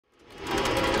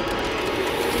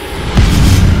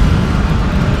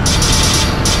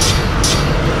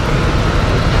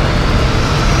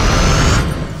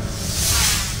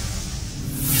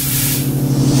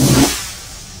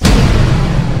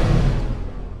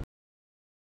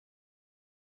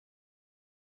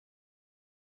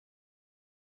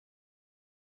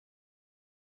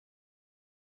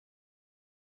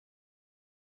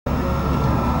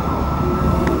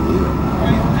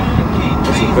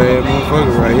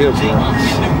here, bro.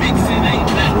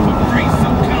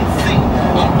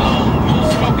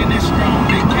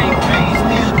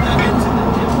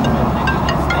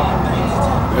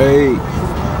 Hey,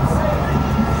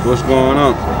 what's going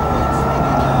on?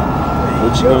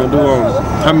 What you gonna do on it?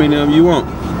 How many of them you want?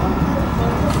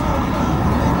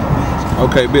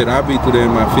 Okay, bet. I'll be through there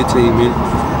in about 15 minutes.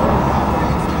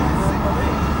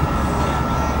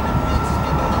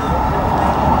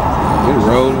 It's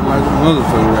rolling like a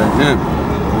motherfucker right now.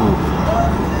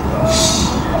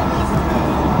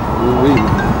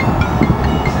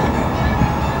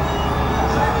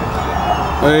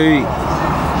 Hey,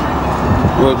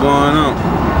 what's going on?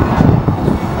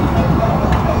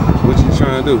 What you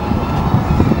trying to do?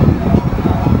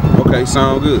 Okay,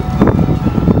 sound good.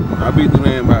 I'll be through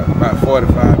there in about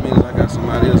 45 minutes. I got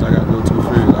somebody else I got to go to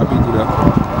for real. I'll be through there.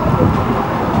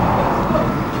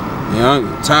 Yeah, I'm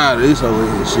getting tired of this over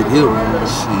here. Shit here, man.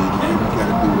 Shit, man, you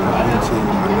gotta do what I've been telling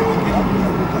my nigga, get him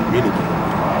with the minute.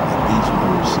 That beach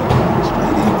mode shit,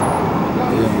 straight in.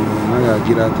 Yeah, man, I gotta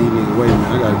get out these niggas' way, man.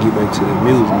 I gotta get back to the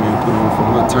music, man. Put on for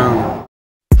my town.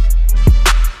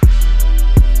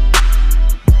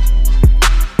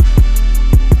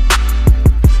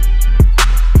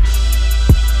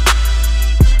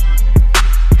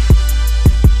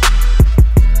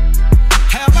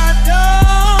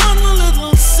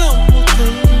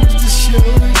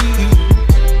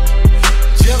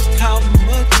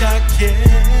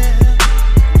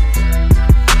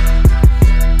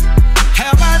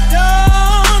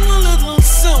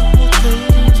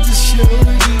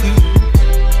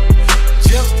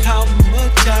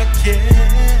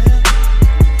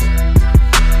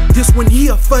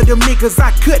 For them niggas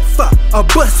I could fuck, a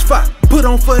bus fuck. Put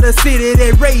on for the city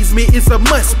that raised me, it's a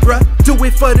must, bruh. Do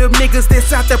it for them niggas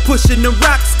that's out there pushing them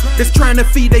rocks, that's trying to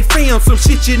feed they fam some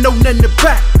shit you know nothing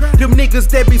about. Them niggas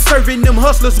that be serving them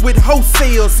hustlers with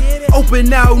wholesales,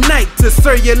 open all night to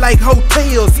serve you like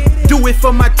hotels. Do it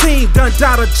for my team,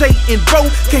 Dundada, J and Bo.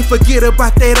 Can't forget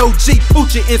about that OG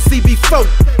Poochie and CB4.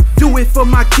 Do it for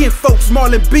my kinfolks,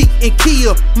 Marlon B and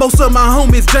Kia. Most of my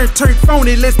homies done turned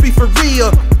phony, let's be for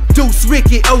real. Deuce,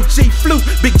 Ricky, OG, Flute,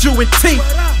 Big Jew and T,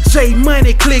 J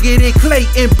Money, Cliggett and Clay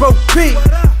and Bo P.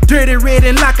 Dirty Red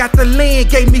and Lock out the land,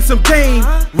 gave me some game.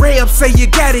 Ray up, say you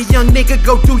got it, young nigga,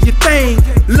 go do your thing.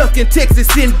 Lufkin, Texas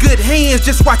in good hands,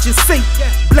 just watch and see.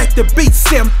 Black the Beast,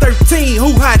 713,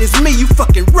 who hot is me? You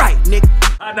fucking right, nigga.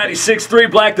 Hot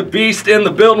 96.3, Black the Beast in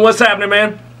the building. What's happening,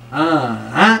 man?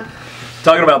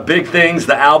 Talking about big things,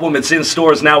 the album, it's in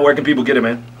stores now. Where can people get it,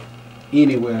 man?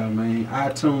 Anywhere, man.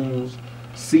 iTunes,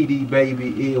 CD Baby,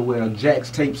 everywhere.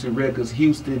 Jack's Tapes and Records,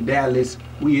 Houston, Dallas.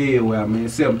 We everywhere, man.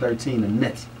 713 and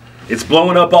nuts. It's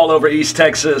blowing up all over East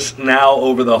Texas, now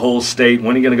over the whole state.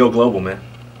 When are you going to go global, man?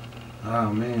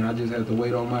 Oh, man, I just have to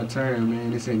wait on my turn,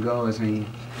 man. It's in God's hands.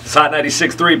 It's Hot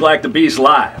 96.3, Black the Beast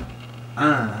live.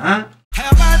 Have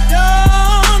I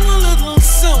done a little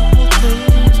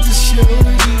something to show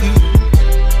you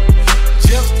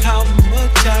just how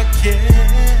much I care?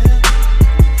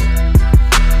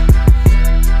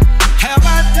 Have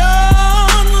I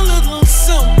done a little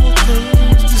something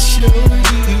to show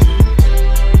you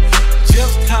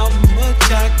just how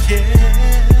much I care?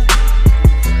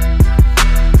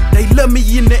 They love me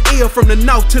in the air from the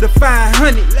north to the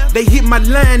 500. They hit my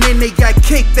line and they got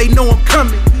cake, they know I'm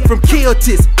coming. From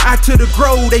Keltis out to the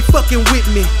Grove, they fucking with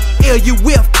me.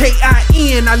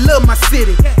 Lufkin, I love my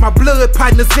city. My blood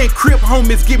partners and crip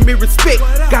homies give me respect.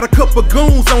 Got a couple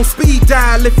goons on speed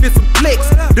dial if it's a flex.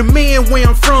 The man where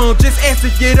I'm from, just ask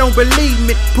if you don't believe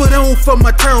me. Put on for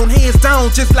my town, hands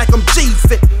down just like I'm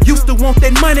Jesus. Used to want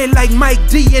that money like Mike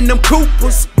D and them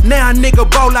Coopers. Now a nigga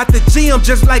ball out the gym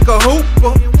just like a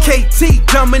hooper. KT,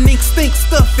 Dominique, Stink,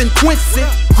 Stuff, and Quincy.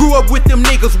 Grew up with them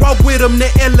niggas, walk with them to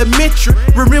elementary.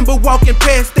 Remember walking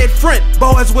past that front,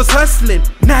 boys was hustling.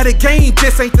 Now the game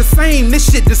just ain't the same,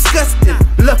 this shit disgusting.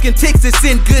 Lufkin, Texas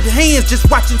in good hands, just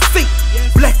watch and see.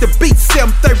 Black the Beast,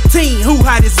 713, who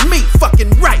hot is me? Fucking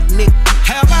right, nigga.